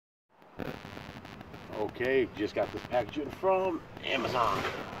Okay, just got this packaging from Amazon.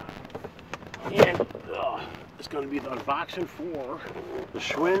 And it's going to be the unboxing for the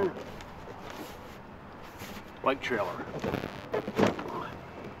Schwinn bike trailer.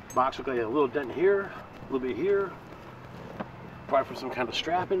 Box looks like a little dent here, a little bit here. Probably for some kind of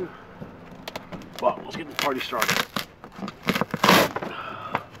strapping. Well, let's get the party started.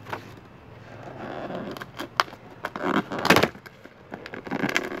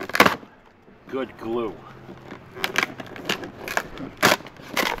 Good glue.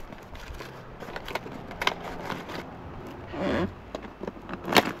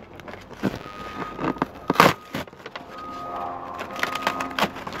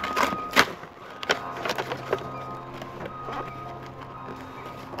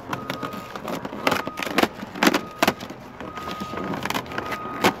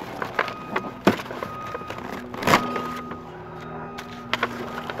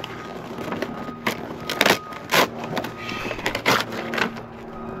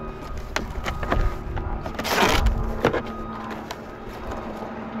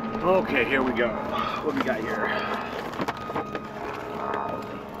 Okay, here we go. What we got here?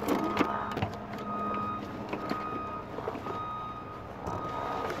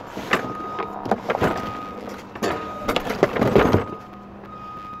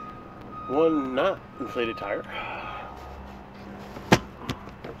 One not inflated tire.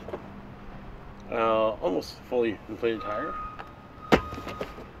 Almost fully inflated tire.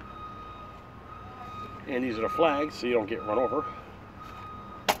 And these are the flags so you don't get run over.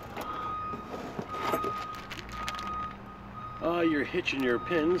 You're hitching your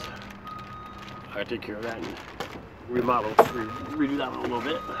pins. I take care of that and redo that one a little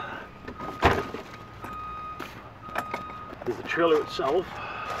bit. There's the trailer itself.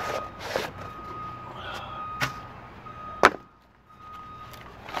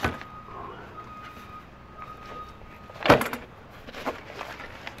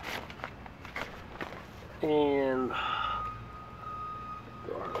 And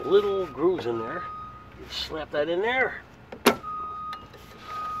there are little grooves in there. You slap that in there.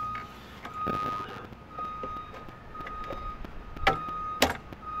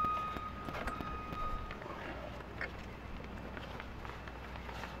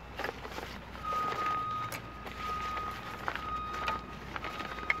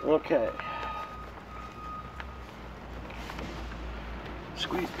 Okay.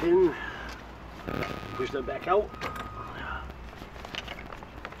 Squeeze pin. Push that back out.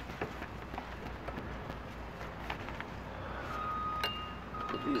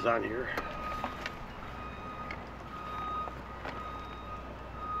 Put these on here.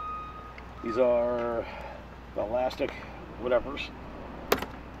 These are the elastic whatevers.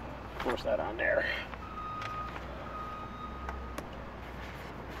 Force that on there.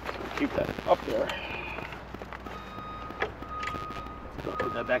 Keep that up there.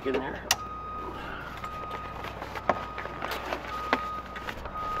 Put that back in there.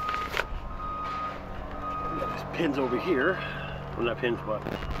 We got these pins over here. Well, not pins, but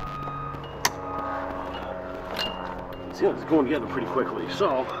see, it's going together pretty quickly,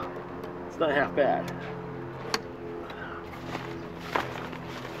 so it's not half bad.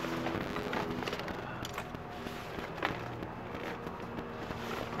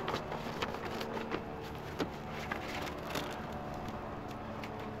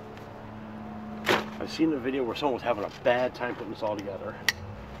 I've seen a video where someone was having a bad time putting this all together.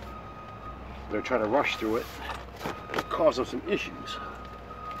 They're trying to rush through it. It caused them some issues.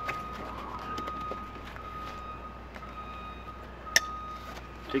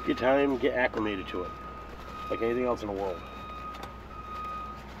 Take your time, get acclimated to it, like anything else in the world.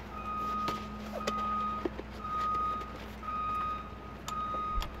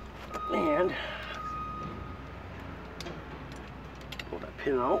 And pull that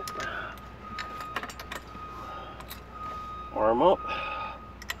pin out. Arm up,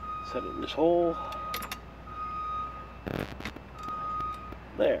 set it in this hole.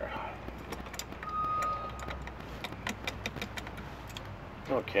 There.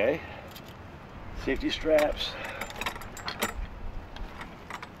 Okay. Safety straps.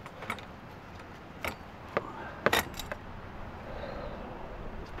 Let's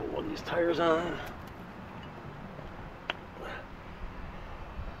put one of these tires on.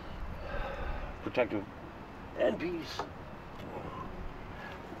 Protective end piece.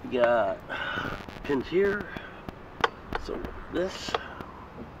 We got pins here. So this.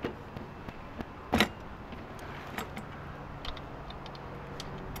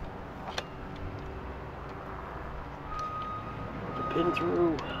 Pin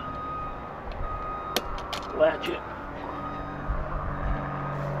through, latch it,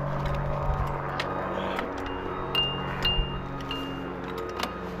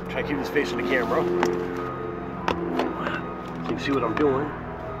 I keep this facing the camera so you can see what I'm doing.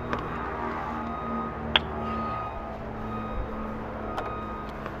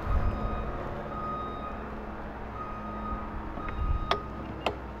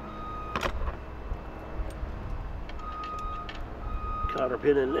 Cotter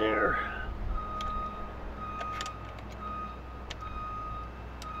pin in there.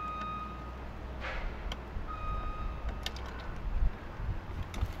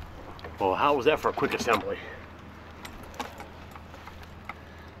 Well, how was that for a quick assembly?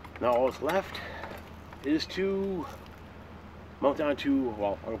 Now all that's left is to mount onto,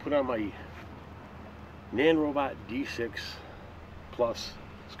 well, I'm going to put on my Nanrobot D6 Plus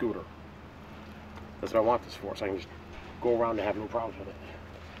scooter. That's what I want this for, so I can just go around and have no problems with it.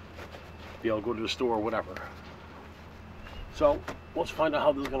 Be able to go to the store or whatever. So, let's find out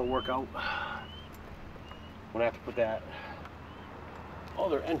how this is going to work out. I'm going to have to put that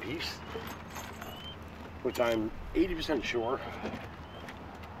other end piece, which I'm 80% sure,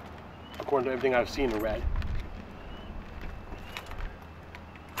 according to everything I've seen in red,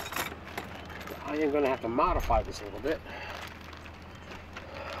 I am going to have to modify this a little bit.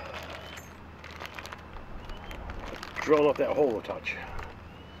 Drill up that hole a touch.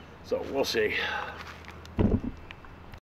 So we'll see.